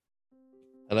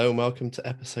Hello and welcome to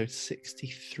episode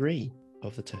 63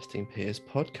 of the Testing Peers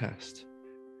podcast.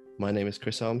 My name is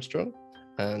Chris Armstrong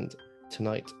and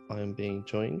tonight I am being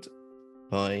joined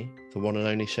by the one and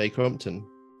only Shay Crompton.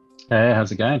 Hey,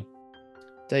 how's it going?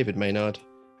 David Maynard.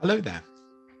 Hello there.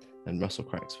 And Russell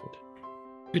Craxford.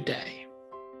 Good day.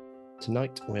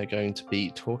 Tonight we are going to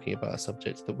be talking about a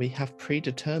subject that we have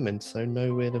predetermined, so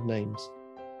no wheel of names.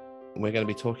 We're going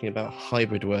to be talking about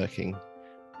hybrid working.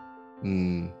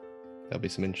 There'll be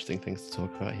some interesting things to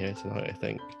talk about here tonight, I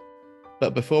think.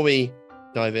 But before we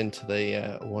dive into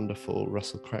the wonderful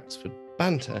Russell Craxford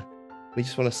banter, we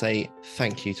just want to say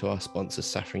thank you to our sponsor,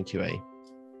 Saffron QA.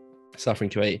 Saffron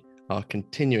QA are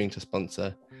continuing to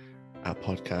sponsor our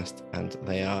podcast, and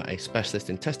they are a specialist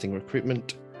in testing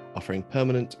recruitment, offering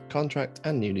permanent, contract,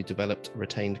 and newly developed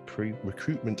retained crew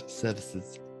recruitment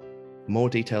services. More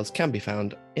details can be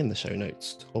found in the show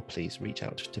notes, or please reach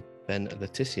out to Ben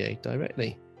Letitia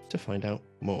directly to find out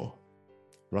more.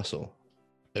 Russell,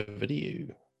 over to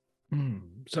you.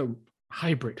 So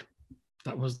hybrid,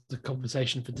 that was the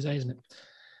conversation for today, isn't it?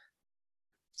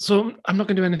 So I'm not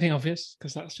going to do anything obvious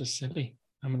because that's just silly.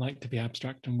 I like to be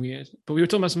abstract and weird. But we were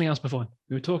talking about something else before.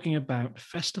 We were talking about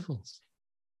festivals.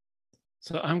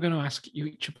 So I'm going to ask you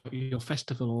each about your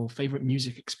festival or favorite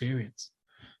music experience.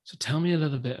 So tell me a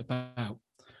little bit about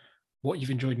what you've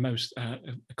enjoyed most, a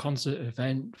concert,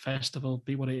 event, festival,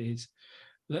 be what it is.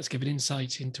 Let's give an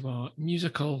insight into our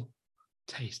musical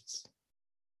tastes.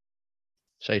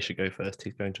 Shay should go first.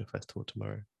 He's going to a festival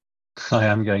tomorrow. I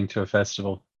am going to a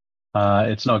festival.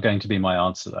 It's not going to be my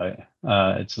answer, though.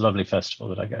 It's a lovely festival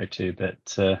that I go to,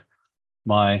 but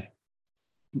my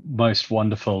most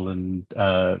wonderful and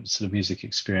sort of music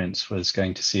experience was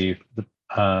going to see the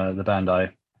band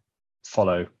I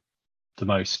follow the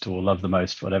most or love the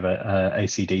most, whatever,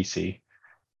 AC/DC.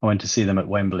 I went to see them at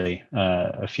Wembley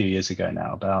a few years ago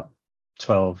now, about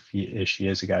 12-ish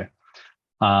years ago.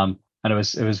 And it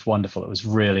was wonderful.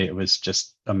 It was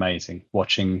just amazing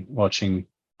watching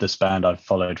this band I've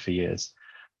followed for years.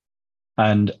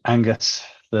 And Angus,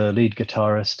 the lead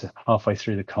guitarist, halfway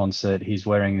through the concert, he's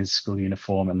wearing his school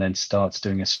uniform and then starts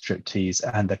doing a striptease,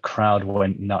 and the crowd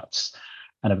went nuts.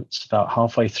 And it's about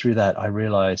halfway through that, I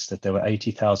realized that there were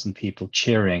 80,000 people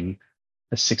cheering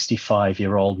a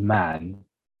 65-year-old man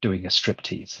doing a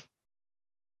striptease.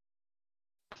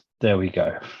 There we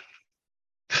go.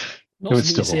 Not something you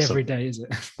see awesome every day, is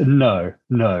it? No.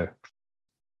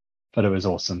 But it was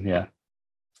awesome, yeah.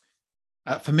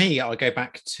 For me, I'll go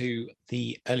back to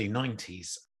the early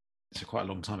 90s, so quite a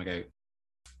long time ago.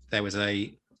 There was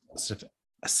a sort of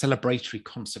a celebratory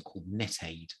concert called Net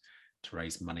Aid to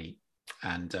raise money.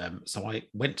 And so I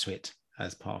went to it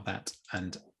as part of that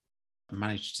and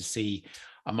managed to see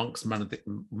amongst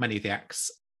many of the acts,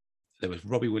 there was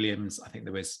Robbie Williams, I think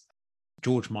there was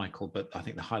George Michael, but I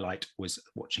think the highlight was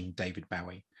watching David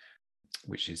Bowie,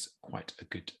 which is quite a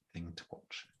good thing to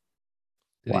watch.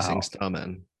 Did he sing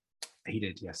Starman? He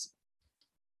did, yes.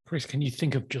 Chris, can you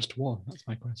think of just one? That's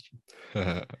my question.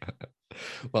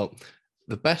 Well,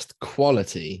 the best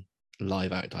quality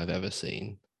live act I've ever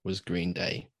seen was Green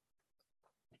Day,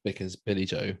 because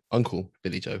Uncle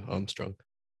Billy Joe Armstrong,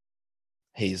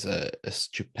 he's a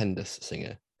stupendous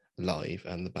singer live,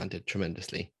 and the band did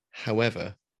tremendously.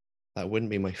 However, that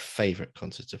wouldn't be my favorite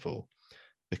concert of all,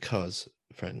 because,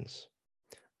 friends,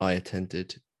 I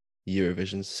attended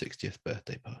Eurovision's 60th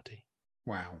birthday party.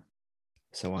 Wow.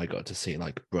 So I got to see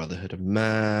like Brotherhood of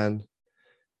Man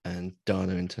and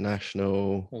Dana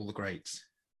International. All the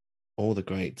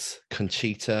greats.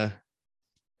 Conchita.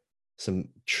 Some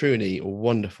truly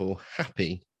wonderful,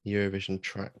 happy Eurovision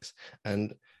tracks.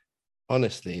 And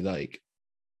honestly, like,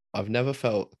 I've never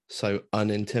felt so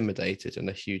unintimidated in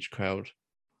a huge crowd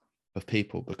of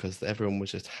people, because everyone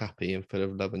was just happy and full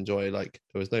of love and joy. Like,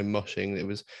 there was no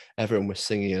moshing. Everyone was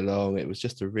singing along. It was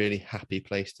just a really happy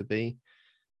place to be.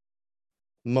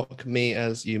 Mock me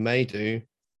as you may do,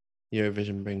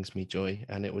 Eurovision brings me joy,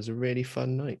 and it was a really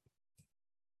fun night.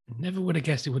 Never would have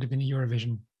guessed it would have been a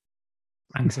Eurovision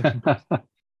answer.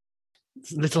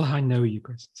 It's little I know you,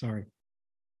 Chris. Sorry.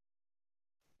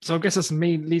 So I guess that's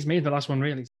leads me to the last one,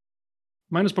 really.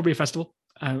 Mine was probably a festival.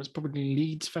 It was probably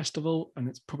Leeds Festival, and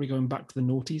it's probably going back to the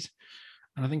noughties.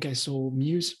 And I think I saw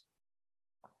Muse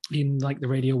in like the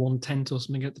Radio 1 tent or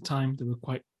something at the time. They were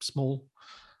quite small.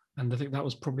 And I think that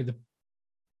was probably the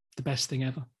best thing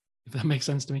ever, if that makes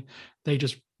sense to me. They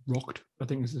just rocked. I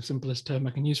think it's the simplest term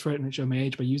I can use for it, and it showed my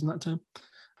age by using that term.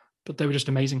 But they were just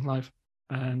amazing live.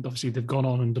 And obviously they've gone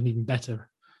on and done even better.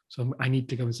 So I need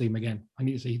to go and see them again. I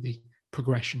need to see the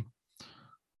progression.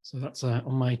 So that's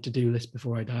on my to-do list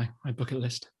before I die, my bucket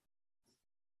list.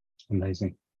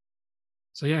 Amazing.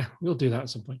 So yeah, we'll do that at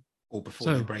some point. Or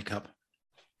before they break up.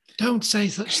 Don't say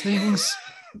such things.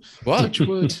 What? Touch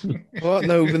wood. What?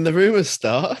 No, when the rumours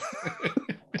start.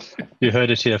 You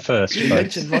heard it here first. He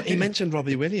folks. mentioned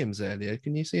Robbie Williams earlier.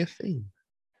 Can you see a theme?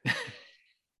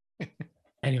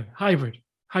 Anyway,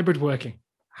 hybrid working.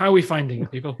 How are we finding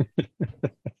it, people?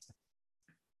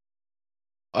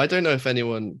 I don't know if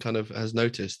anyone kind of has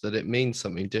noticed that it means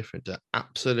something different to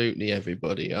absolutely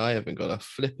everybody. I haven't got a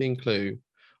flipping clue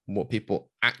on what people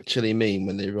actually mean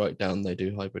when they write down they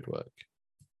do hybrid work.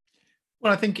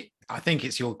 Well, I think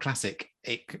it's your classic.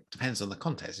 It depends on the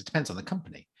context. It depends on the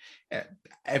company.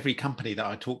 Every company that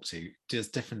I talk to does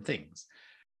different things.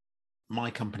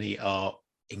 My company are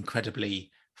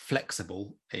incredibly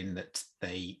flexible in that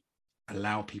they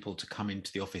allow people to come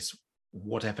into the office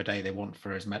whatever day they want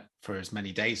for as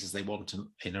many days as they want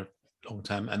in a long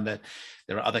term. And that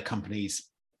there are other companies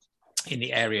in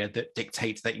the area that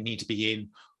dictate that you need to be in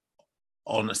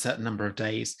on a certain number of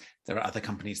days. There are other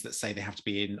companies that say they have to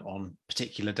be in on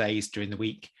particular days during the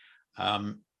week.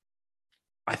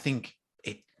 I think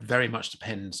it very much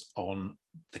depends on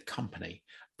the company,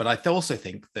 but I also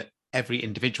think that every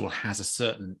individual has a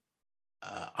certain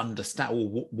understand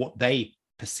or what they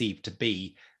perceive to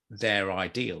be their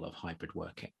ideal of hybrid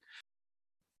working.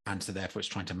 And so therefore it's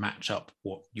trying to match up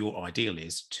what your ideal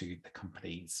is to the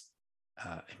company's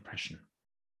impression.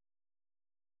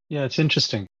 Yeah, it's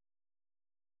interesting.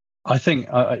 I think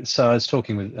so. I was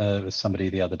talking with somebody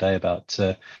the other day about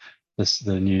the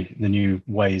new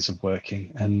ways of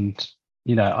working, and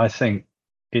I think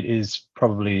it is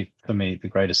probably for me the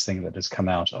greatest thing that has come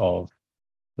out of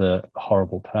the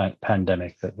horrible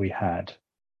pandemic that we had.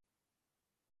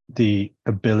 The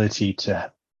ability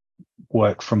to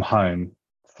work from home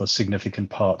for significant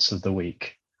parts of the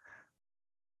week,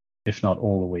 if not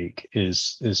all the week,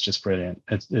 is just brilliant.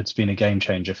 It's been a game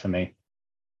changer for me.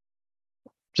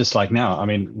 Just like now, I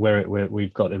mean,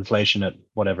 we've got inflation at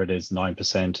whatever it is,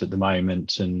 9% at the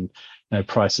moment, and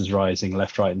prices rising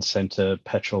left, right, and centre.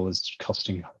 Petrol is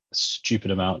costing stupid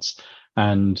amounts,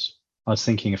 and I was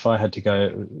thinking if I had to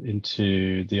go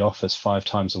into the office 5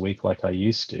 times a week like I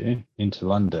used to into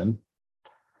London,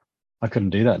 I couldn't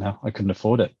do that now. I couldn't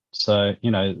afford it. So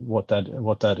what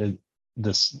that is,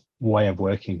 this way of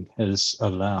working has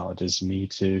allowed is me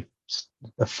to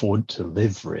afford to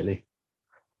live, really.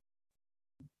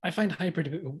 I find hybrid a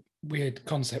bit of a weird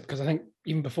concept because I think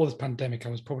even before this pandemic, I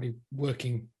was probably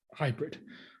working hybrid,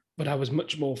 but I was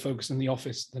much more focused in the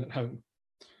office than at home.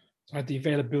 So I had the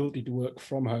availability to work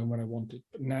from home when I wanted,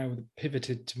 but now I've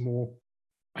pivoted to more,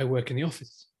 I work in the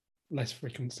office less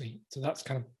frequency. So that's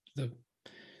kind of the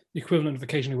equivalent of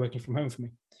occasionally working from home for me.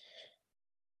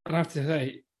 And I have to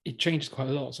say, it changes quite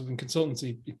a lot. So in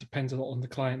consultancy, it depends a lot on the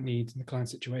client needs and the client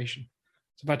situation.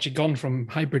 So I've actually gone from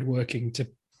hybrid working to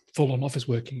full-on office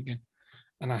working again.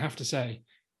 And I have to say,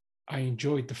 I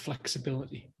enjoyed the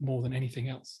flexibility more than anything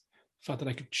else. The fact that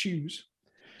I could choose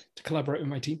to collaborate with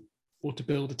my team or to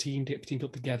build a team, to get the team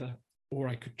built together, or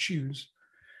I could choose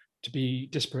to be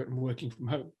disparate and working from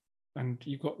home. And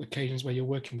you've got occasions where you're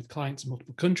working with clients in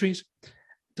multiple countries. It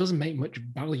doesn't make much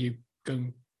value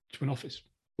going to an office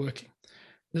working.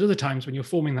 There's other times when you're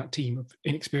forming that team of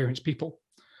inexperienced people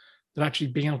that actually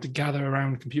being able to gather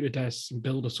around computer desks and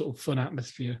build a sort of fun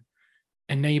atmosphere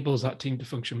enables that team to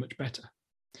function much better.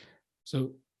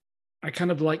 So I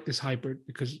kind of like this hybrid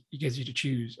because it gives you to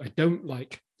choose. I don't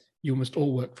like you must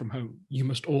all work from home. You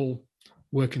must all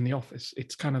work in the office.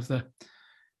 It's kind of the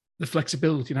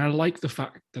flexibility. And I like the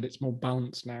fact that it's more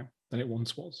balanced now than it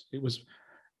once was. It was,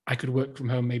 I could work from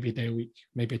home maybe a day a week,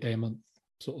 maybe a day a month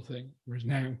sort of thing. Whereas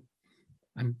now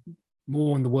I'm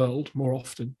more in the world more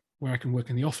often where I can work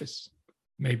in the office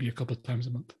maybe a couple of times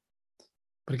a month.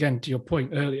 But again, to your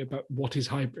point earlier about what is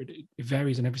hybrid, it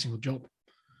varies in every single job.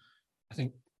 I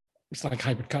think it's like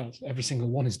hybrid cars. Every single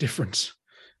one is different.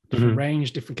 Different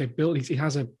range, different capabilities. It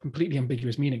has a completely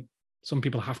ambiguous meaning. Some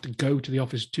people have to go to the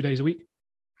office 2 days a week,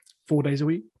 4 days a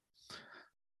week.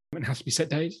 It has to be set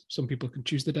days. Some people can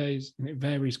choose the days, and it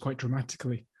varies quite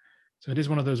dramatically. So it is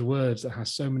one of those words that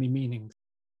has so many meanings.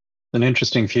 An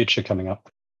interesting future coming up.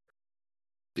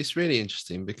 It's really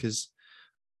interesting because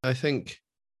I think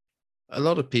a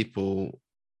lot of people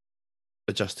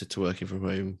adjusted to working from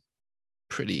home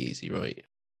pretty easy, right?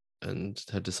 And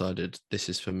had decided this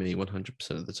is for me 100%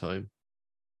 of the time.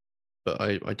 But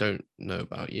I don't know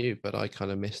about you, but I kind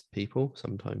of missed people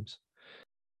sometimes.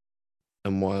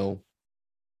 And while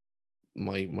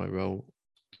my role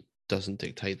doesn't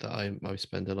dictate that I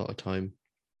spend a lot of time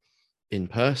in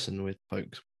person with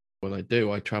folks, when I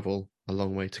do, I travel a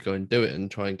long way to go and do it and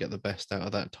try and get the best out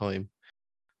of that time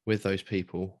with those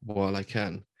people while I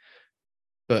can.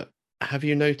 But have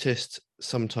you noticed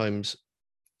sometimes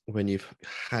when you've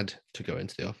had to go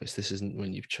into the office, this isn't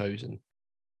when you've chosen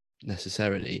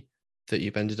necessarily, that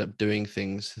you've ended up doing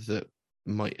things that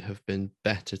might have been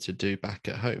better to do back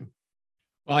at home?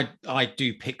 I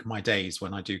do pick my days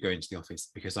when I do go into the office,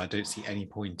 because I don't see any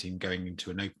point in going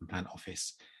into an open plan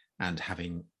office and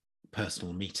having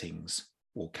personal meetings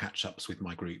or catch-ups with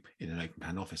my group in an open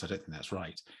plan office. I don't think that's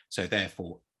right. So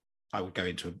therefore, I would go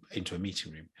into a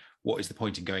meeting room. What is the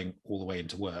point in going all the way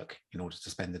into work in order to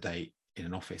spend the day in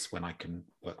an office when I can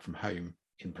work from home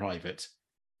in private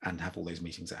and have all those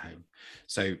meetings at home?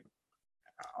 So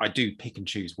I do pick and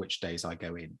choose which days I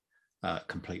go in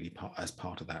completely as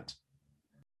part of that.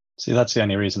 See, that's the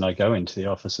only reason I go into the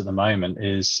office at the moment,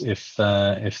 is if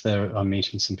there are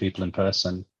meeting some people in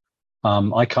person.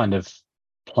 I kind of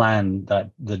plan that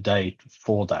the day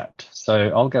for that. So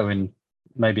I'll go in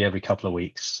maybe every couple of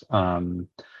weeks, one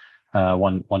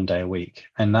day a week,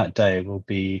 and that day will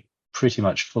be pretty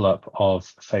much full up of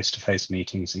face-to-face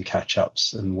meetings and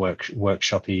catch-ups and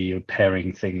workshoppy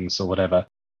pairing things or whatever.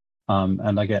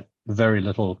 And I get very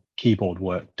little keyboard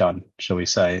work done, shall we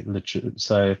say.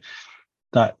 So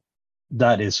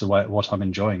that is what I'm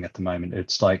enjoying at the moment.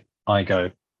 It's like I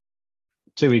go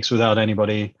 2 weeks without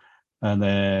anybody, and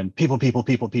then people,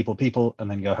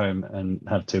 and then go home and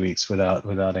have 2 weeks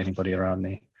without anybody around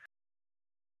me.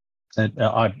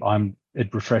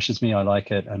 It refreshes me. I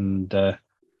like it, and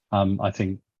I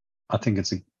think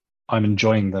I'm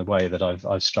enjoying the way that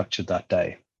I've structured that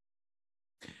day.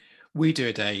 We do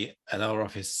a day at our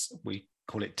office. We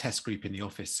call it test group in the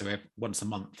office. So once a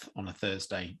month on a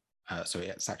Thursday. So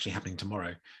it's actually happening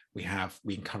tomorrow. We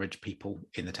encourage people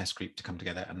in the test group to come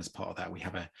together, and as part of that, we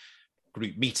have a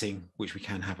group meeting, which we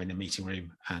can have in a meeting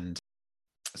room, and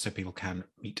so people can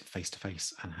meet face to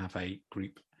face and have a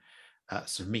group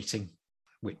sort of meeting,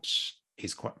 which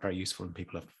is quite very useful, and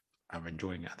people are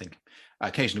enjoying it. I think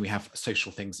occasionally we have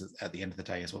social things at the end of the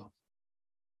day as well.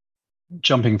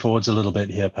 Jumping forwards a little bit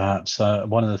here, perhaps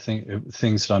one of the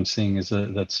things that I'm seeing is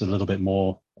that's a little bit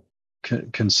more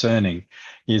concerning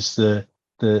is the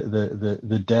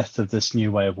death of this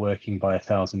new way of working by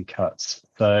 1,000 cuts.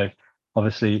 So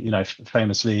obviously,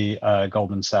 famously,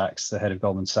 Goldman Sachs, the head of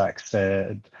Goldman Sachs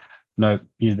said, no,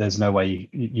 there's no way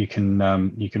you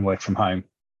can work from home.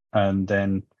 And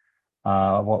then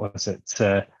what was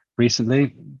it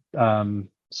recently?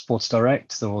 Sports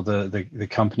Direct, or the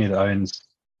company that owns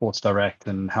Sports Direct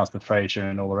and House of Fraser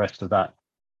and all the rest of that,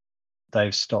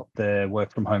 they've stopped their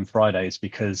work from home Fridays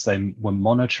because they were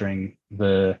monitoring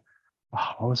what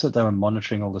was it? They were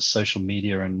monitoring all the social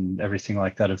media and everything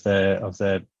like that of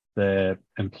their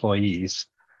employees,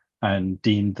 and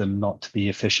deemed them not to be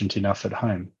efficient enough at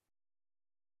home.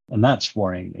 And that's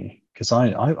worrying me, because I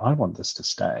want this to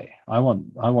stay. I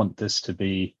want this to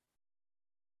be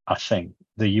a thing.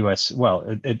 The US, well,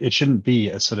 it shouldn't be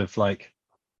a sort of like,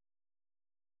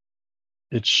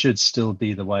 it should still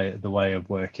be the way of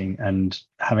working, and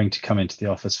having to come into the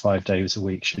office 5 days a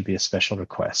week should be a special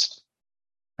request,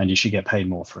 and you should get paid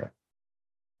more for it,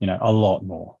 a lot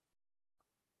more.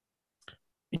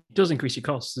 It does increase your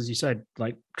costs, as you said,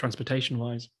 like transportation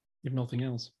wise, if nothing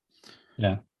else.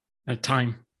 Yeah.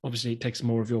 Time, obviously, it takes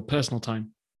more of your personal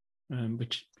time,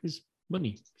 which is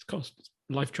money, it's cost, it's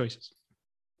life choices.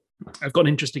 I've got an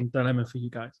interesting dilemma for you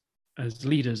guys as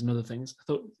leaders and other things. I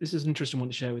thought this is an interesting one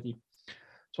to share with you.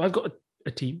 So I've got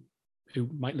a team who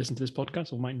might listen to this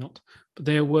podcast or might not, but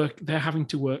they're having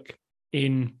to work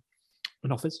in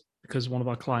an office because one of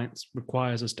our clients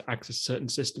requires us to access certain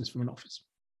systems from an office.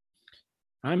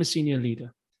 I'm a senior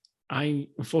leader.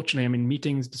 Unfortunately, I'm in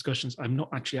meetings, discussions. I'm not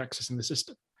actually accessing the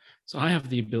system. So I have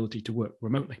the ability to work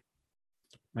remotely.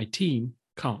 My team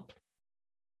can't.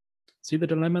 See the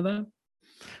dilemma there?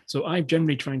 So I'm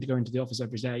generally trying to go into the office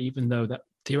every day, even though that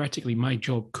theoretically my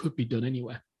job could be done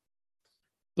anywhere.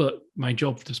 But my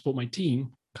job to support my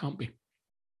team can't be.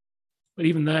 But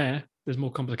even there's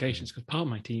more complications because part of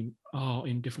my team are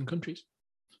in different countries.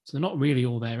 So they're not really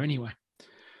all there anyway.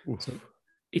 Oof. So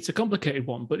it's a complicated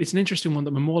one, but it's an interesting one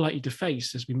that we're more likely to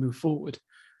face as we move forward,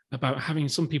 about having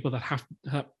some people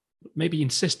that maybe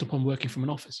insist upon working from an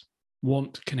office,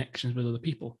 want connections with other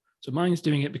people. So mine's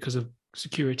doing it because of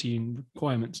security and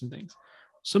requirements and things.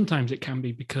 Sometimes it can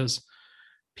be because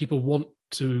people want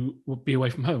to be away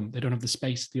from home. They don't have the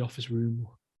space, the office room,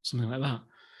 or something like that.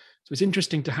 So it's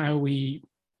interesting to how we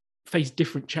face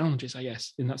different challenges, I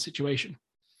guess, in that situation.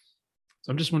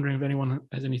 So I'm just wondering if anyone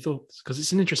has any thoughts, because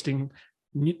it's an interesting,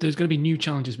 there's going to be new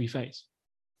challenges we face.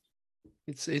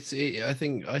 I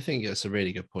think it's a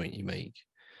really good point you make.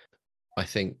 I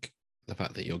think the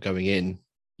fact that you're going in,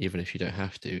 even if you don't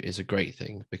have to, is a great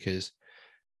thing, because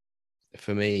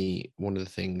for me, one of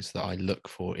the things that I look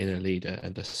for in a leader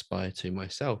and aspire to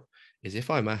myself is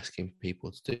if I'm asking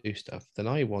people to do stuff, then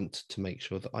I want to make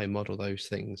sure that I model those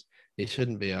things. It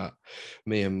shouldn't be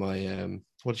me and my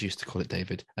what did you used to call it,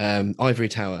 David? Ivory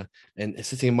tower, and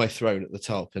sitting in my throne at the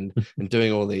top and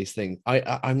doing all these things.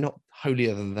 I'm not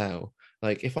holier than thou.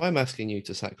 Like, if I'm asking you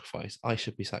to sacrifice, I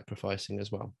should be sacrificing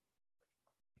as well.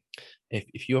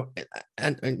 If you're,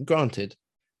 and granted,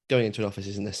 going into an office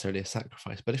isn't necessarily a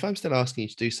sacrifice, but if I'm still asking you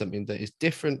to do something that is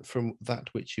different from that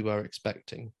which you are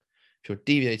expecting, if you're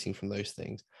deviating from those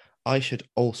things, I should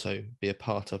also be a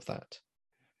part of that.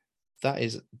 That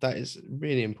is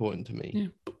really important to me. Yeah,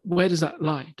 but where does that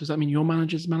lie? Does that mean your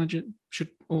manager's manager should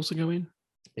also go in?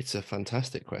 It's a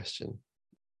fantastic question.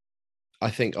 I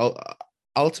think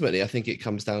ultimately, I think it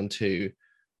comes down to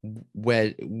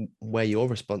where your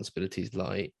responsibilities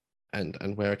lie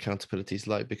and where accountabilities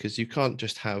lie, because you can't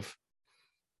just have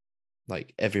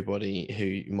like everybody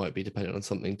who might be dependent on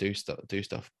something do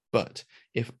stuff. But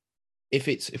if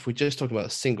we're just talking about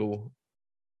a single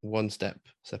one-step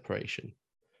separation,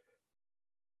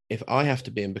 if I have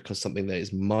to be in because something that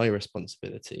is my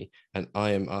responsibility and I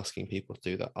am asking people to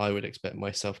do that, I would expect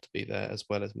myself to be there as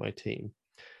well as my team.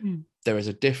 There is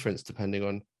a difference depending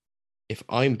on if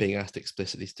I'm being asked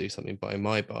explicitly to do something by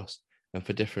my boss, and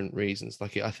for different reasons.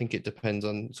 Like, I think it depends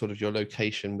on sort of your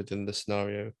location within the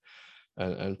scenario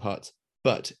and parts.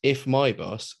 But if my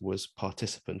boss was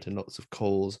participant in lots of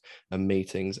calls and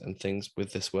meetings and things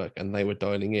with this work, and they were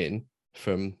dialing in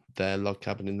from their log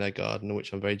cabin in their garden,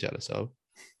 which I'm very jealous of,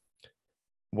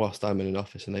 whilst I'm in an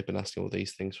office and they've been asking all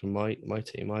these things from my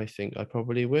team, I think I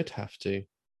probably would have to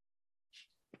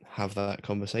have that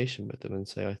conversation with them and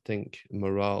say, I think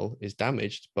morale is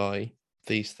damaged by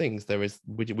these things.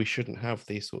 We shouldn't have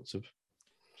these sorts of.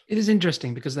 It is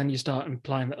interesting because then you start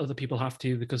implying that other people have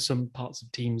to because some parts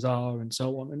of teams are and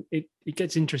so on. And it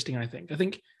gets interesting, I think. I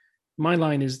think my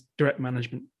line is direct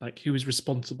management, like who is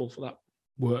responsible for that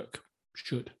work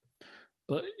should.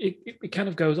 But it kind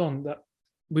of goes on that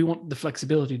we want the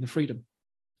flexibility and the freedom.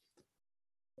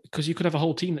 Because you could have a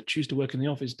whole team that choose to work in the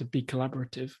office to be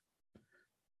collaborative.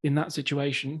 In that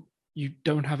situation, you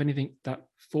don't have anything that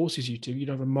forces you to. You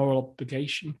don't have a moral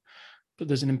obligation, but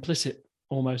there's an implicit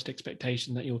almost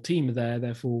expectation that your team are there.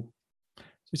 Therefore, so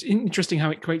it's interesting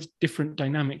how it creates different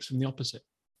dynamics from the opposite.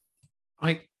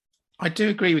 I do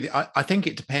agree with you. I think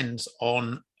it depends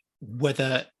on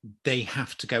whether they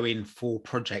have to go in for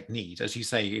project need. As you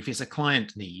say, if it's a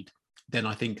client need, then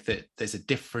I think that there's a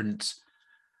different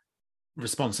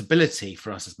responsibility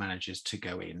for us as managers to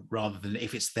go in rather than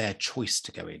if it's their choice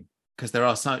to go in. Because there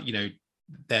are some,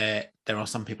 there are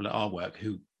some people at our work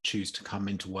who choose to come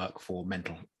into work for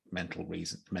mental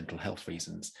health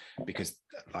reasons, because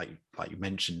like you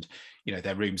mentioned,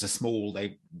 their rooms are small,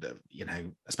 they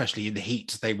especially in the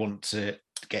heat, they want to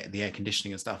get the air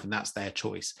conditioning and stuff, and that's their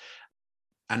choice.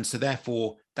 And so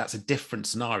therefore that's a different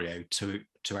scenario to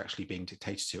actually being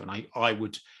dictated to. And I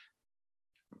would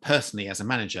personally, as a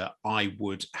manager, I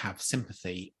would have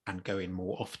sympathy and go in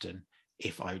more often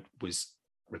if I was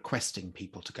requesting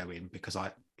people to go in, because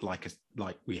I like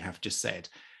we have just said,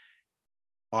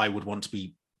 I would want to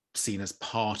be seen as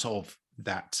part of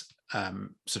that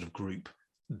sort of group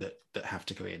that have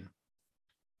to go in.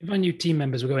 If I knew team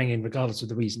members were going in regardless of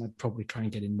the reason, I'd probably try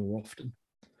and get in more often,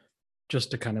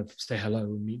 just to kind of say hello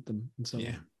and meet them and so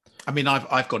on. I mean,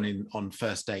 I've gone in on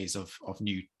first days of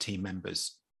new team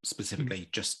members specifically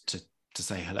just to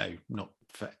say hello, not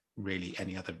for really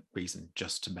any other reason,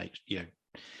 just to make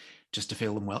just to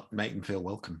feel them make them feel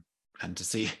welcome, and to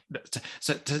see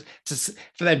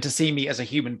for them to see me as a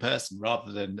human person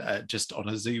rather than just on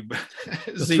a Zoom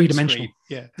three-dimensional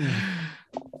screen.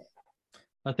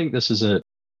 I think this is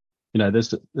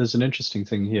there's an interesting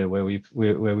thing here where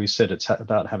we said it's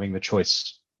about having the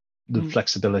choice, the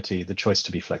flexibility, the choice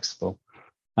to be flexible.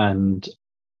 And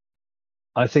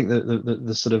I think that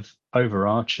the sort of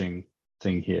overarching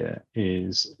thing here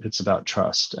is it's about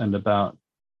trust and about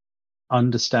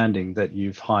understanding that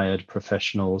you've hired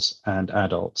professionals and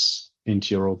adults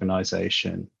into your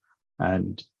organization,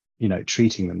 and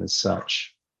treating them as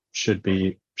such should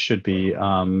be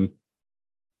the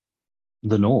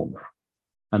norm.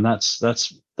 And that's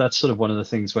sort of one of the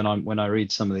things when I read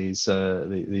some of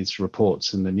these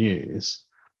reports in the news,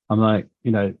 I'm like,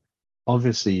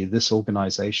 obviously this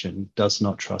organization does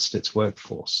not trust its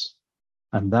workforce,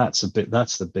 and that's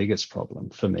the biggest problem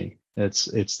for me.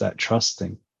 It's that trust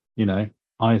thing.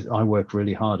 I work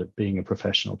really hard at being a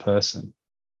professional person,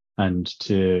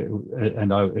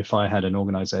 if I had an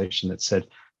organization that said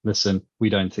listen, we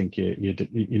don't think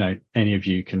any of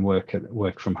you can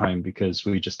work from home because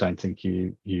we just don't think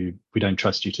we don't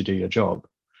trust you to do your job.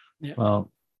 Yeah.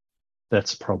 Well,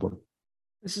 that's a problem.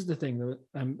 This is the thing, though.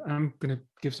 I'm going to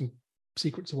give some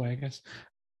secrets away, I guess.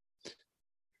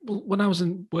 Well, when I was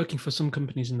working for some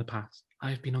companies in the past,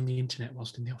 I have been on the internet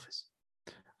whilst in the office.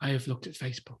 I have looked at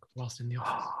Facebook whilst in the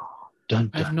office.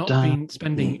 I've not been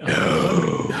spending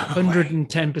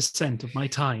 110% of my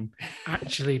time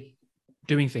actually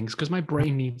doing things because my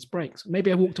brain needs breaks.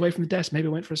 Maybe I walked away from the desk. Maybe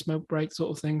I went for a smoke break,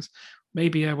 sort of things.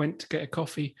 Maybe I went to get a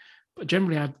coffee. But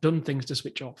generally, I've done things to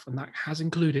switch off. And that has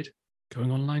included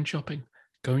going online shopping,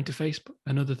 going to Facebook,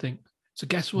 and other things. So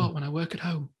guess what? When I work at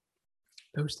home,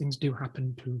 those things do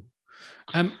happen too.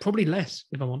 Probably less,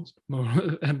 if I'm honest,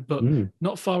 but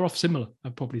not far off similar,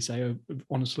 I'd probably say,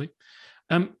 honestly.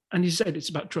 And you said it's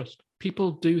about trust.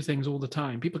 People do things all the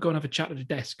time. People go and have a chat at a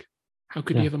desk. How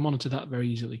could you ever monitor that very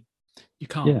easily? You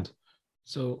can't. Yeah.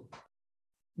 So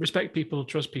respect people,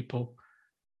 trust people.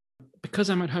 Because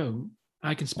I'm at home,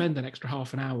 I can spend an extra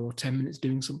half an hour or 10 minutes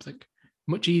doing something.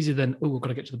 Much easier than, I've got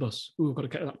to get to the bus. I've got to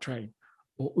get that train.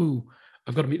 Or,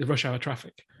 I've got to meet the rush hour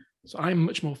traffic. So I'm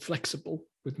much more flexible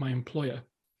with my employer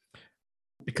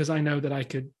because I know that I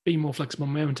could be more flexible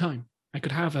on my own time. I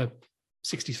could have a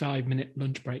 65-minute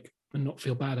lunch break and not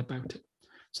feel bad about it.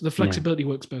 So the flexibility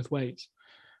works both ways.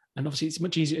 And obviously it's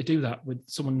much easier to do that with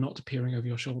someone not appearing over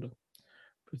your shoulder.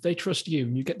 But if they trust you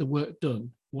and you get the work done,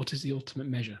 what is the ultimate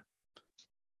measure?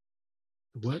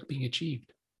 The work being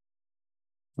achieved.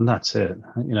 And that's it.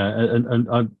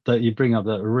 That you bring up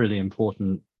that really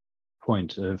important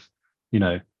point of,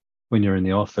 when you're in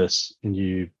the office and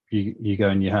you go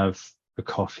and you have a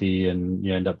coffee and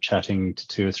you end up chatting to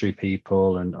 2 or 3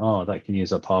 people and that can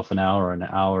use up half an hour or an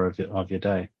hour of your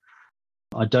day.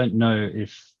 I don't know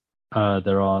if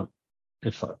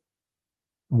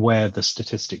where the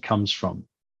statistic comes from,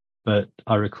 but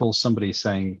I recall somebody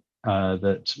saying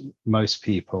that most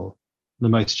people, the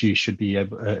most you should be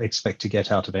able expect to get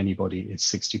out of anybody is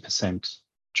 60%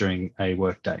 during a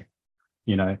work day.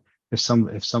 If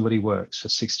somebody works for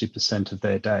 60% of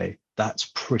their day, that's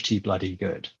pretty bloody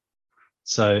good.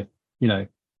 So,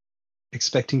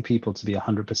 expecting people to be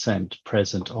 100%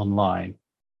 present online,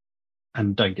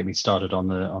 and don't get me started on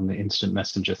the instant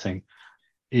messenger thing,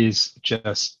 is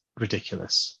just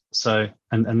ridiculous. So,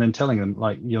 and then telling them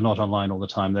like, you're not online all the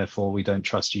time, therefore we don't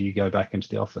trust you, you go back into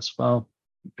the office. Well,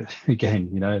 again,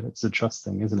 that's a trust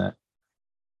thing, isn't it?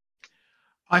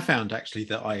 I found actually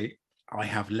that I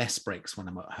have less breaks when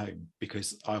I'm at home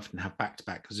because I often have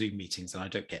back-to-back Zoom meetings and I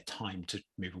don't get time to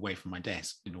move away from my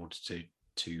desk in order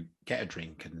to get a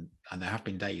drink. And there have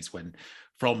been days when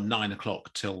from 9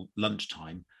 o'clock till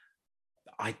lunchtime,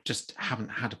 I just haven't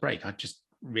had a break. I just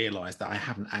realized that I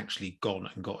haven't actually gone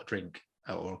and got a drink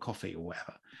or a coffee or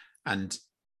whatever. And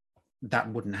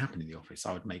that wouldn't happen in the office.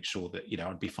 I would make sure that,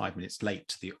 I'd be 5 minutes late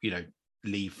to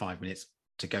leave 5 minutes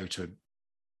to go to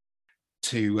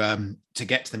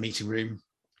get to the meeting room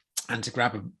and to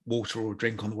grab a water or a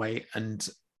drink on the way and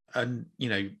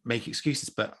make excuses.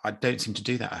 But I don't seem to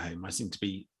do that at home. I seem to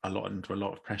be under a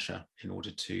lot of pressure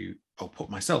or put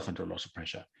myself under a lot of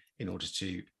pressure in order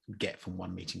to get from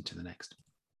one meeting to the next.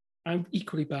 I'm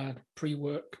equally bad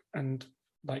pre-work and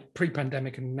like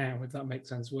pre-pandemic and now, if that makes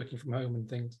sense, working from home and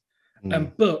things.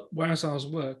 But whereas I was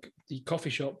at work, the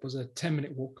coffee shop was a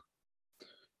 10-minute walk,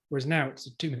 whereas now it's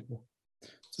a 2-minute walk.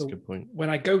 So good point. When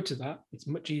I go to that, it's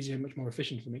much easier, much more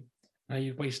efficient for me.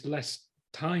 I waste less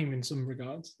time in some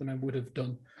regards than I would have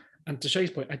done. And to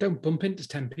Shay's point, I don't bump into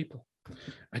 10 people.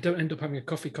 I don't end up having a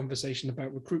coffee conversation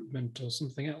about recruitment or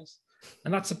something else.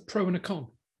 And that's a pro and a con.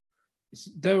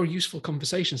 There are useful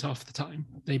conversations half the time.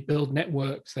 They build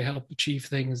networks, they help achieve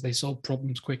things, they solve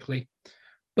problems quickly.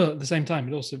 But at the same time,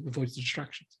 it also avoids the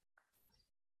distractions.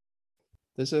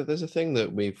 There's a thing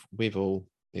that we've all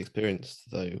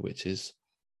experienced though, which is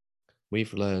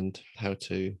we've learned how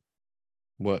to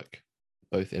work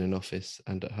both in an office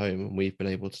and at home, and we've been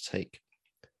able to take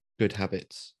good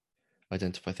habits,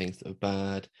 identify things that are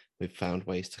bad. We've found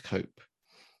ways to cope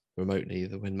remotely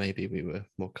when maybe we were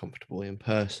more comfortable in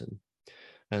person.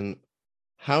 And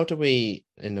how do we,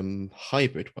 in a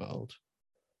hybrid world,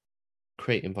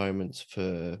 create environments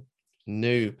for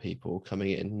new people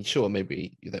coming in? Sure,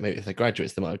 maybe if they're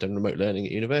graduates, they might have done remote learning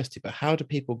at university, but how do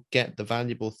people get the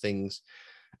valuable things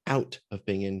out of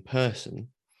being in person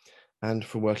and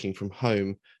from working from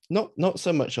home? Not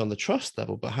so much on the trust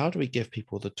level, but how do we give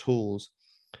people the tools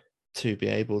to be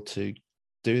able to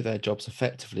do their jobs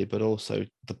effectively, but also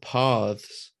the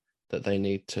paths that they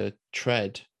need to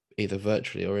tread, either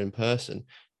virtually or in person,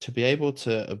 to be able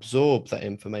to absorb that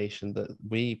information that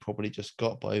we probably just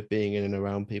got by being in and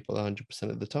around people 100%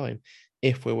 of the time,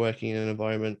 if we're working in an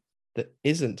environment that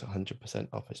isn't 100%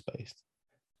 office based.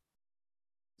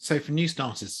 So for new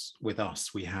starters with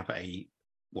us, we have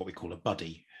what we call a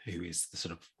buddy, who is the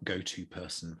sort of go-to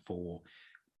person for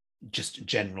just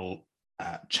general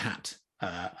chat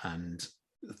and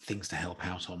things to help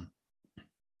out on.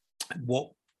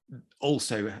 What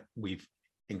also we've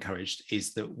encouraged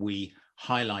is that we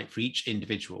highlight for each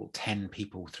individual 10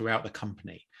 people throughout the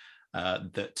company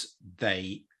that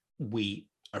we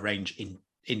arrange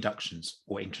inductions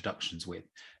or introductions with.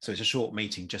 So it's a short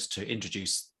meeting just to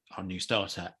introduce our new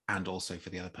starter and also for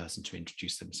the other person to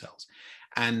introduce themselves.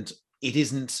 And it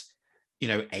isn't,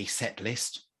 a set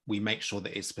list. We make sure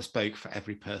that it's bespoke for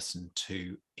every person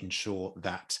to ensure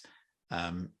that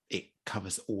it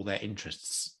covers all their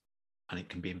interests. And it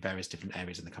can be in various different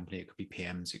areas in the company. It could be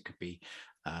PMs, it could be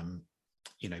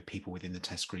people within the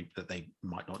test group that they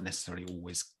might not necessarily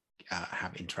always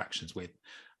have interactions with,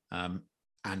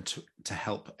 and to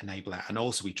help enable that. And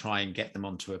also we try and get them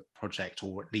onto a project,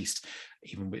 or at least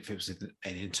even if it was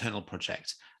an internal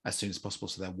project, as soon as possible,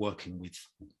 so they're working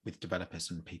with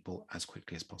developers and people as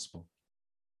quickly as possible.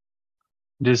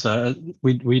 It is,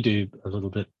 we do a little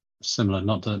bit similar,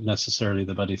 not necessarily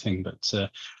the buddy thing, but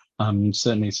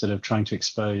certainly sort of trying to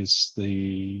expose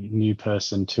the new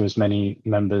person to as many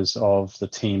members of the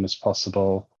team as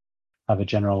possible. Have a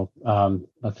general,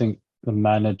 I think the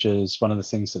managers, one of the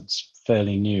things that's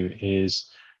fairly new is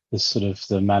the sort of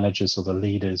the managers or the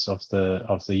leaders of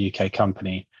the UK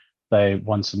company. They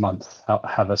once a month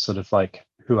have a sort of like,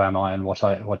 who am I and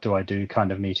what do I do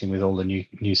kind of meeting with all the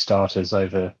new starters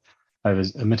over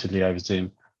admittedly over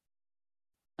Zoom.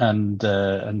 And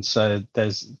so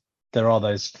there are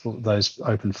those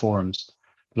open forums,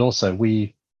 but also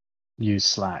we use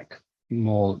Slack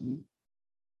more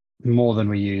than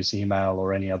we use email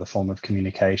or any other form of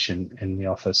communication in the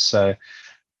office. So,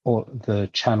 or the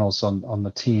channels on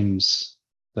the teams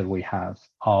that we have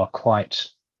are quite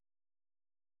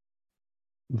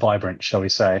vibrant, shall we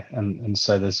say, and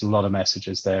so there's a lot of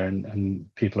messages there, and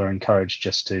people are encouraged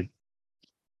just to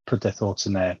put their thoughts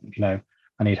in there.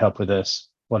 I need help with this.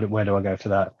 Where do I go for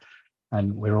that?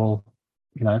 And we're all,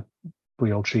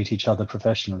 we all treat each other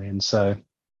professionally, and so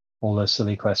all those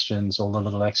silly questions, all the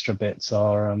little extra bits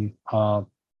are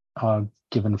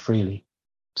given freely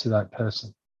to that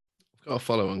person. I've got a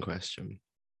follow-on question.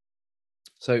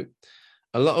 So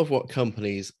a lot of what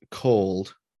companies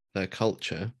called their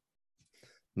culture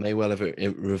may well have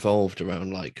revolved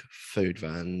around like food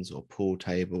vans or pool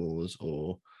tables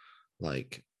or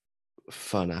like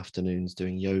fun afternoons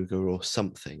doing yoga or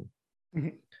something.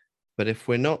 Mm-hmm. But if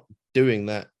we're not doing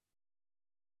that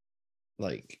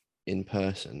like in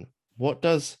person, what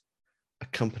does a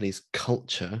company's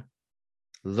culture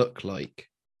look like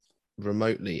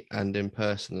remotely and in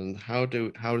person, and how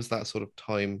is that sort of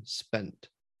time spent?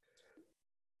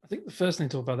 I think the first thing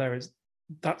to talk about there is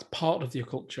that's part of your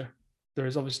culture. There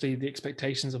is obviously the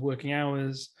expectations of working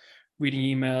hours, reading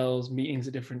emails, meetings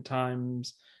at different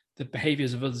times, the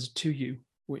behaviors of others to you,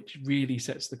 which really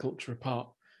sets the culture apart.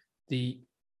 The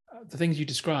things you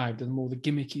described are more the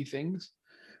gimmicky things,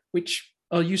 which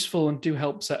are useful and do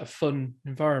help set a fun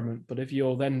environment. But if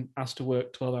you're then asked to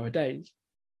work 12-hour days,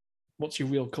 what's your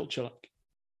real culture like?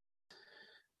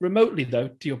 Remotely, though,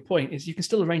 to your point, is you can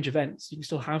still arrange events. You can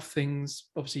still have things.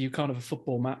 Obviously, you can't have a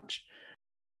football match.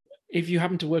 If you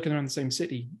happen to work around the same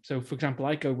city, so for example,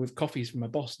 I go with coffees from my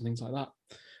boss and things like that,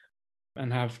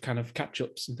 and have kind of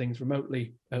catch-ups and things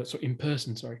remotely, in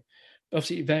person, sorry. But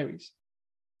obviously, it varies.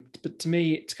 But to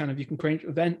me, it's kind of, you can create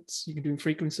events, you can do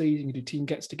frequencies, you can do team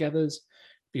gets-togethers,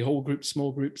 be whole groups,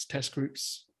 small groups, test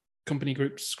groups, company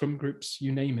groups, scrum groups,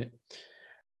 you name it.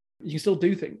 You can still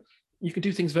do things. You can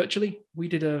do things virtually. We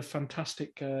did a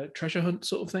fantastic treasure hunt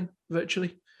sort of thing virtually.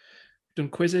 We've done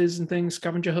quizzes and things,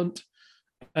 scavenger hunt,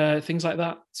 things like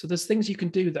that. So there's things you can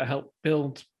do that help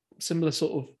build similar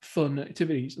sort of fun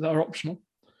activities that are optional.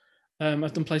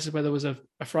 I've done places where there was a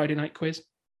Friday night quiz,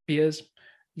 beers.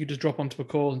 You just drop onto a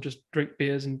call and just drink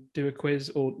beers and do a quiz,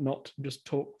 or not, just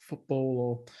talk football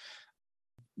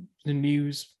or the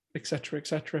news, etc.,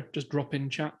 etc. Just drop in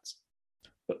chats.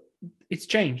 But it's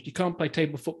changed. You can't play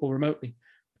table football remotely.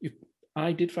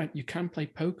 I did find you can play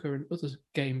poker and other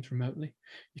games remotely.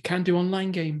 You can do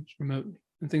online games remotely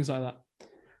and things like that.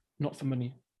 Not for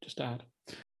money, just to add.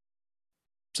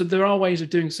 So there are ways of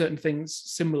doing certain things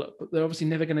similar, but they're obviously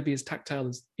never going to be as tactile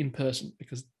as in person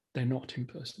because they're not in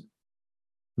person.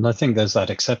 And I think there's that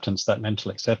acceptance, that mental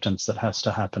acceptance that has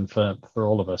to happen for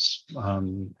all of us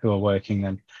who are working,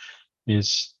 and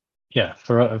is, yeah,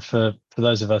 for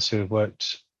those of us who have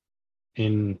worked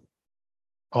in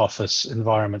office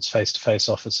environments, face-to-face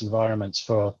office environments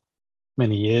for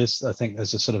many years. I think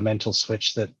there's a sort of mental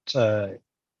switch that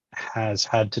has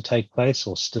had to take place,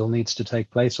 or still needs to take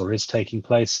place, or is taking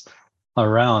place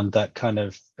around that kind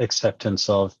of acceptance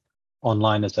of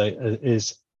online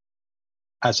is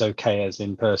as okay as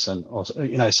in person, or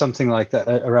something like that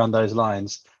around those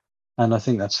lines. And I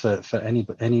think that's for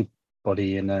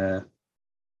anybody in a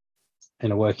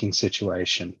working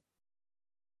situation.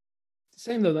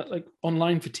 Same though, that like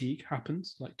online fatigue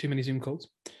happens, like too many Zoom calls.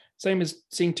 Same as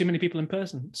seeing too many people in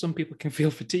person. Some people can feel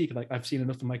fatigue. Like I've seen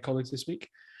enough of my colleagues this week.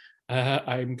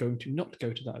 I'm going to not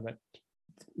go to that event.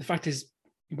 The fact is,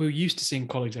 we're used to seeing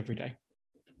colleagues every day.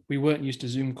 We weren't used to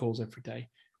Zoom calls every day.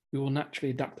 We will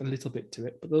naturally adapt a little bit to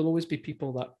it, but there'll always be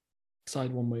people that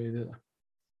side one way or the other.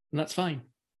 And that's fine.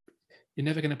 You're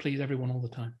never going to please everyone all the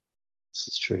time. This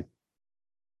is true.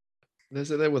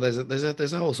 There's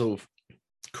a whole sort of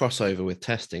crossover with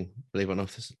testing, believe it or not,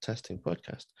 this is a testing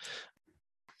podcast,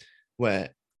 where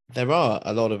there are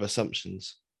a lot of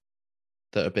assumptions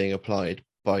that are being applied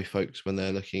by folks when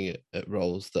they're looking at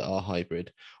roles that are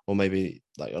hybrid, or maybe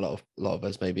like a lot of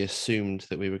us maybe assumed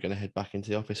that we were going to head back into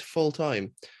the office full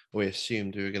time, or we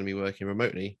assumed we were going to be working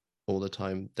remotely all the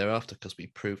time thereafter because we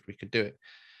proved we could do it.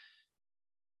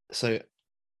 So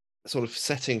sort of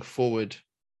setting forward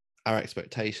our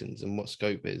expectations and what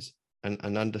scope is,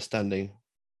 and understanding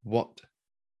what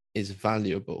is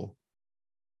valuable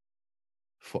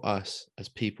for us as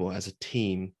people, as a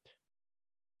team.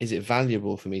 Is it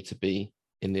valuable for me to be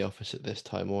in the office at this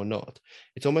time or not?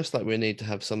 It's almost like we need to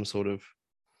have some sort of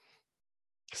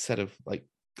set of, like,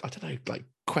 I don't know, like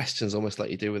questions, almost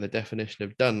like you do with a definition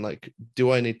of done. Like,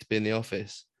 do I need to be in the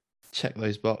office? Check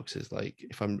those boxes. Like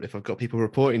if I've got people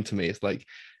reporting to me, it's like,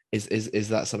 is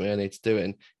that something I need to do?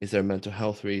 And is there a mental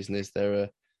health reason? Is there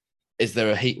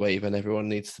a heat wave and everyone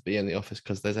needs to be in the office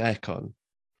because there's aircon?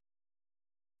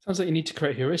 Sounds like you need to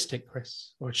create a heuristic,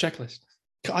 Chris, or a checklist.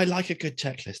 I like a good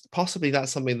checklist. Possibly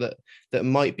that's something that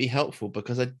might be helpful,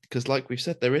 because like we've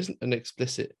said, there isn't an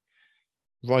explicit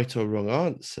right or wrong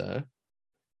answer,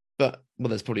 but well,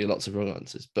 there's probably lots of wrong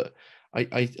answers. But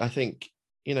I think,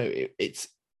 it's,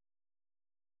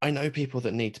 I know people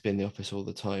that need to be in the office all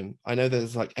the time. I know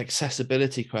there's like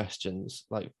accessibility questions,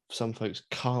 like some folks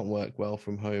can't work well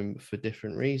from home for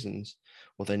different reasons,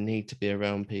 or they need to be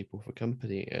around people for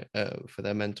company, for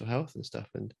their mental health and stuff.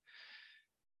 And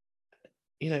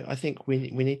I think we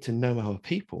need to know our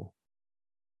people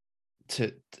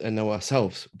to know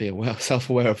ourselves, be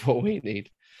self-aware of what we need.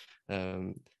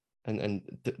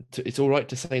 It's all right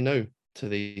to say no to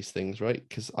these things, right?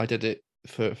 Because I did it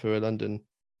for a London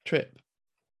trip.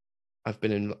 I've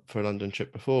been in for a London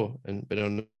trip before and been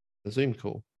on a Zoom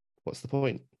call. What's the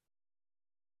point?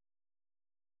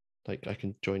 Like, I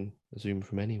can join Zoom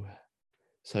from anywhere.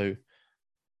 So,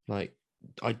 like,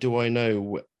 I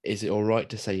know, is it all right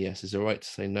to say yes? Is it all right to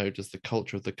say no? Does the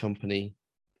culture of the company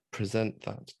present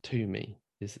that to me?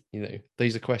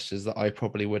 These are questions that I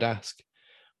probably would ask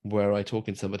were I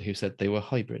talking to somebody who said they were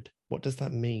hybrid. What does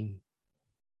that mean?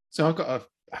 So I've got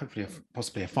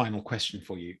possibly a final question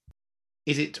for you.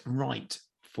 Is it right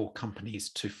for companies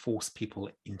to force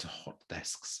people into hot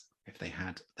desks if they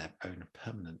had their own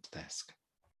permanent desk,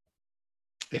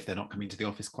 if they're not coming to the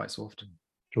office quite so often?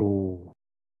 Oh,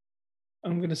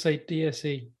 I'm going to say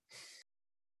DSE.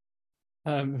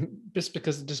 Just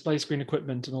because the display screen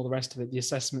equipment and all the rest of it, the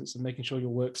assessments and making sure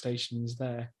your workstation is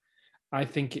there, I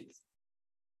think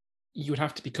you would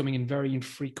have to be coming in very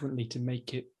infrequently to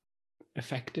make it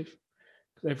effective.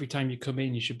 Because every time you come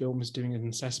in, you should be almost doing an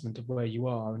assessment of where you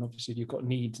are. And obviously, you've got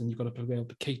needs and you've got to be able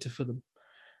to cater for them.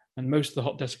 And most of the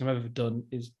hot desking I've ever done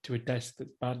is to a desk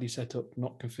that's badly set up,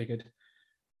 not configured.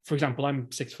 For example, I'm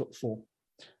 6'4".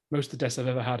 Most of the desks I've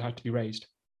ever had to be raised.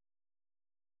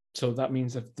 So that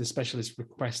means that the specialist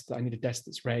requests that I need a desk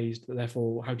that's raised.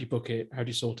 Therefore, how do you book it? How do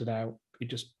you sort it out? It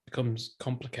just becomes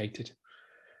complicated.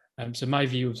 So my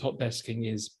view of hot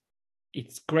desking is,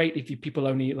 it's great if people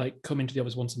only like come into the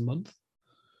office once a month.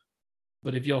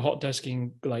 But if you're hot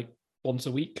desking like once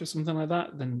a week or something like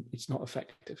that, then it's not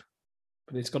effective.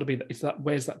 But it's got to be,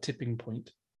 where's that tipping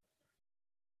point?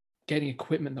 Getting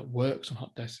equipment that works on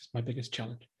hot desks is my biggest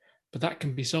challenge. But that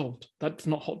can be solved. That's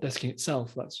not hot desking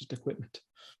itself. That's just equipment.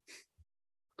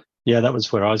 Yeah, that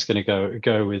was where I was going to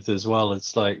go with as well.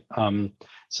 It's like,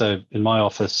 so in my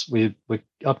office, we're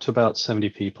up to about 70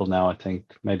 people now, I think,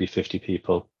 maybe 50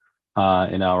 people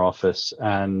in our office.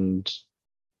 And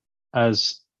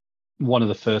as one of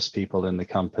the first people in the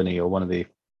company, or one of the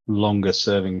longer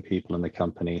serving people in the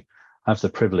company, I have the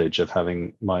privilege of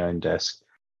having my own desk.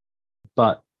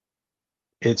 But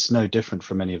it's no different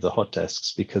from any of the hot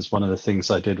desks, because one of the things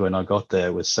I did when I got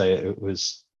there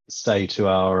was say to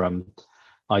our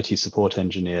IT support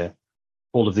engineer,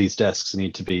 all of these desks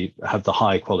need to have the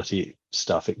high quality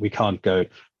stuff. We can't go,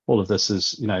 all of this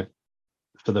is,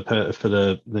 for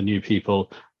the new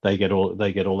people, they get all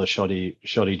the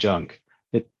shoddy junk.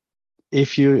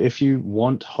 If you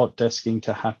want hot desking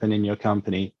to happen in your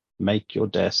company, make your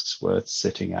desks worth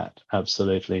sitting at.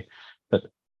 Absolutely. But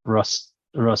Russ,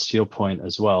 to your point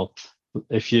as well,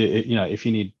 if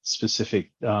you need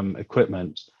specific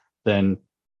equipment, then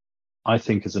I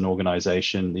think as an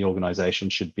organization, the organization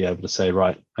should be able to say,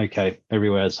 right, okay,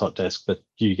 everywhere is hot desk, but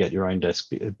you get your own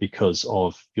desk because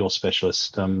of your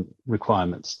specialist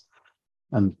requirements.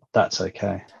 And that's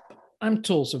okay. I'm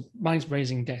tall, so mine's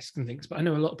raising desks and things, but I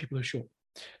know a lot of people are short.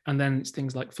 And then it's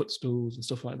things like footstools and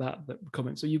stuff like that come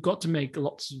in. So you've got to make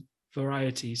lots of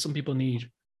variety. Some people need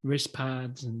wrist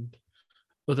pads and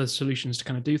other solutions to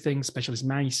kind of do things, specialist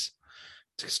mice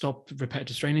to stop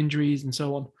repetitive strain injuries and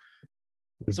so on.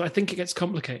 So I think it gets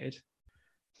complicated.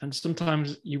 And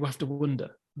sometimes you have to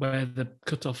wonder where the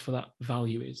cutoff for that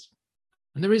value is.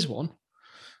 And there is one.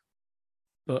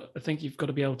 But I think you've got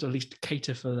to be able to at least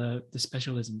cater for the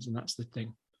specialisms, and that's the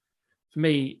thing. For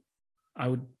me, I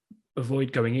would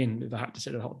avoid going in if I had to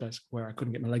sit at a hot desk where I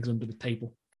couldn't get my legs under the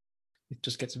table. It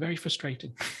just gets very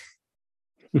frustrating.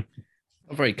 Not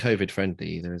very COVID friendly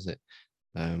either, is it?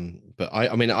 But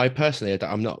I personally,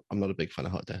 I'm not a big fan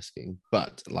of hot desking,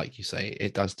 but like you say,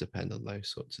 it does depend on those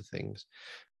sorts of things.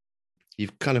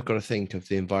 You've kind of got to think of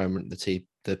the environment, the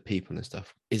people and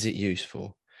stuff. Is it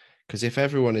useful? Because if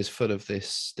everyone is full of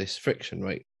this friction,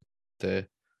 right, the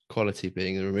quality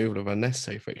being the removal of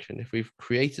unnecessary friction, if we've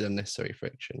created unnecessary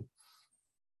friction,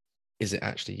 is it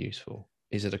actually useful?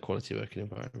 Is it a quality working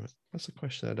environment? That's a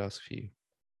question I'd ask for you.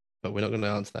 But we're not going to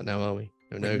answer that now, are we?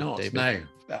 No, not, David. no.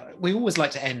 We always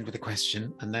like to end with a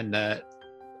question, and then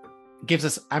gives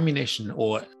us ammunition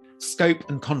or scope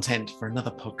and content for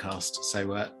another podcast.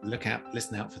 So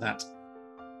listen out for that.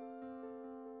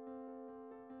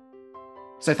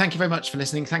 So thank you very much for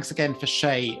listening. Thanks again for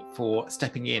Shay for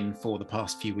stepping in for the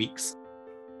past few weeks.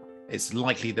 It's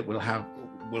likely that we'll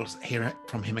hear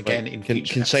from him again in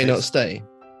future. Can Shay not stay?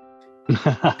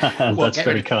 That's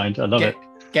very kind. I love it.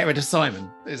 Get rid of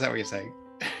Simon. Is that what you're saying?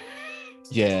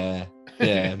 Yeah.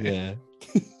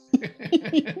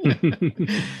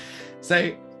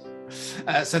 So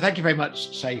thank you very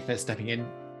much, Shay, for stepping in.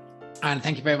 And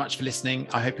thank you very much for listening.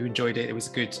 I hope you enjoyed it. It was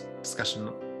a good discussion,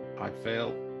 I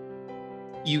feel.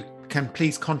 You can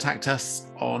please contact us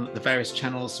on the various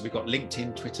channels. We've got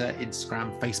LinkedIn, Twitter,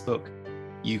 Instagram, Facebook.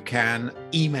 You can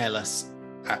email us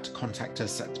at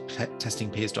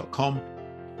contactus@testingpeers.com.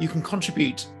 You can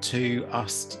contribute to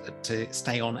us to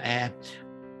stay on air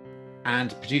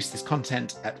and produce this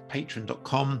content at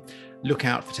patreon.com. Look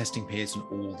out for Testing Peers in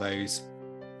all those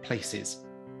places.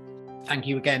 Thank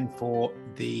you again for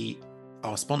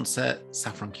our sponsor,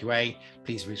 Saffron QA.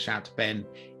 Please reach out to Ben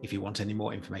if you want any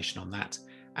more information on that.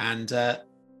 And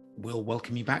we'll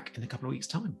welcome you back in a couple of weeks'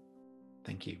 time.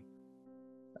 Thank you.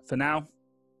 For now,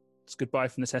 it's goodbye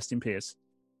from the Testing Peers.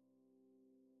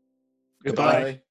 Goodbye.